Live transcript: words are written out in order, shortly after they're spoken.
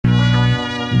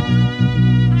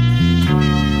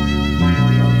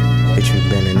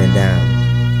bending it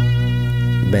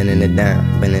down, bending it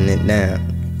down, bending it down.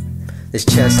 This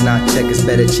chestnut check is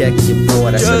better check your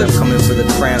board. I said I'm coming for the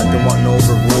crown, don't want no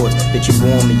rewards. Bitch, you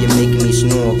bore me, you're making me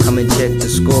snore. Come and check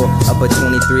the score. Up at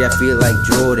 23, I feel like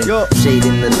Jordan. Shade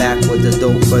in the back with the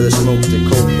dope, brother smoke the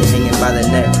coke. They're hanging by the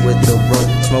neck with the rope.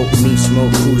 Smoke me,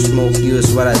 smoke who, smoke you,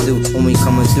 that's what I do. When we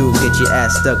coming through, get your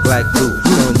ass stuck like glue.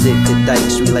 Throwing dick to dyke,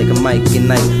 sweet like a mic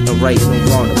and night. No right, no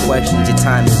wrong, no questions, your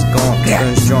time is gone.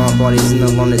 Guns drawn, bodies in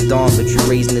the lawn of dawn, but you're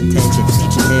raising attention,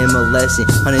 teaching him a lesson.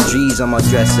 100 G's on my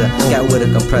dresser, got with a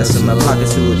compressor, my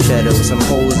pockets full of cheddar, with some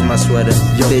holes in my sweater.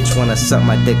 Bitch wanna suck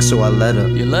my dick, so I let her.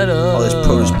 You let her. All this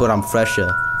produce, but I'm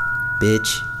fresher,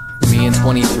 bitch. Me and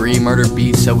 23 murder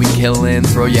beats, so we killin'.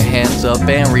 Throw your hands up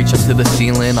and reach up to the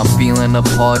ceiling. I'm feeling a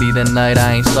party tonight,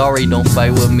 I ain't sorry, don't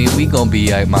fight with me, we gon'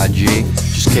 be at my G.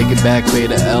 Just kick it back,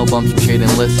 beta L, bump some shade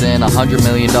and listen. $100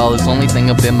 million, only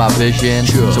thing up in my vision.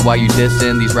 So why you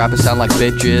dissing? These rappers sound like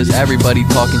bitches. Everybody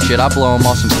talking shit, I blow them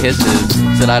all some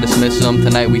kisses. Said I dismiss them,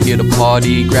 tonight we here to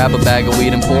party. Grab a bag of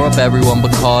weed and pour up everyone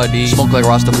Bacardi. Smoke like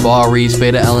Rastafaris,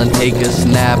 beta L and take a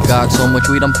snap. Got so much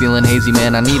weed I'm feeling hazy,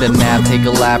 man, I need a nap. Take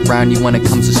a lap round you when it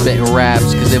comes to spitting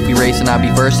raps. Cause if we racing, I be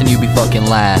first and you be fucking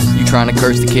last. You trying to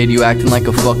curse the kid, you acting like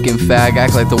a fucking fag.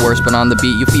 Act like the worst, but on the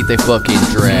beat, your feet they fucking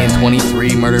drag. Me and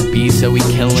 23 murder beats, so we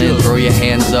killin'. Throw your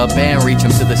hands up and reach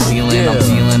them to the ceiling. I'm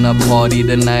feeling a party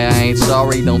tonight, I ain't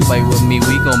sorry, don't fight with me,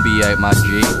 we gon' be at my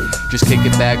G. Just kick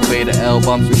it back, beta L,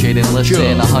 bump some shade and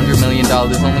listen. $100 million,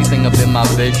 only thing up in my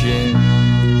vision.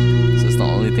 This is the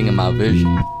only thing in my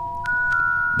vision.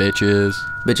 Bitches.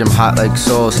 Bitch, I'm hot like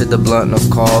sauce, hit the blunt in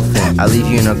a coffin. I leave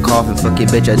you in a coffin, fuck it,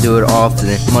 bitch, I do it often.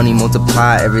 Money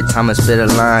multiply every time I spit a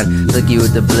line. Look you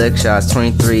with the blick shots,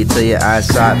 23 till your eyes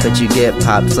shot. Bitch, you get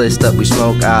popped, sliced up, we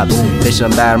smoke ops. Bitch,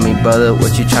 don't battle me, brother,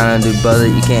 what you tryna do, brother?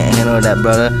 You can't handle that,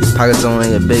 brother. Pockets only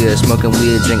get bigger, smoking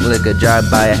weed, drink liquor, drive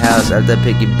by a house after I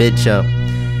pick your bitch up.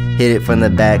 Hit it from the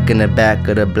back, in the back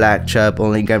of the black truck.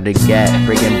 Only grab the gat,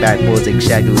 breaking backboards like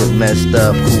Shaq, you look messed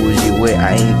up. Who was you with?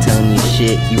 I ain't telling you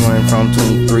shit. You running from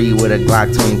 23 with a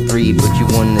Glock 23, but you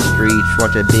won the streets,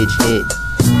 watch a bitch hit.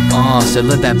 Said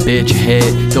let that bitch hit.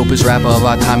 Dopest rapper of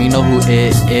our time, you know who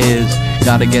it is.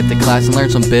 Gotta get to class and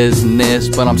learn some business,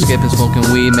 but I'm skipping smoking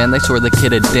weed, man, they swear the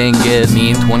kid a dingus.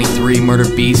 Me and 23 murder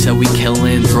beats, so we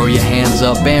killin'. Throw your hands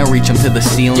up and reach them to the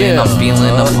ceiling. I'm feeling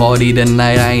a party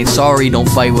tonight, I ain't sorry, don't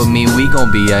fight with me, we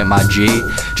gon' be at my G.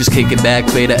 Just kick it back,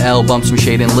 beta L, bump some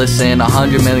shade and listen.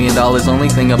 $100 million, only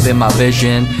thing up in my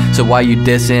vision. So why you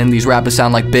dissing? These rappers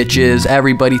sound like bitches.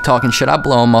 Everybody talking shit, I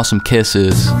blow them all some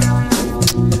kisses.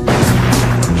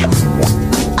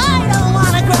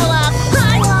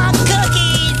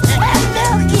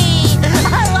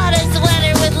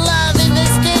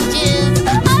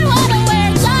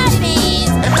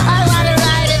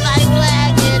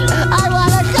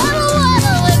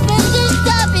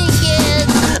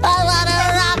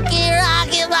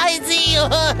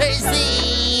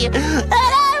 And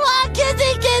I want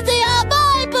kissy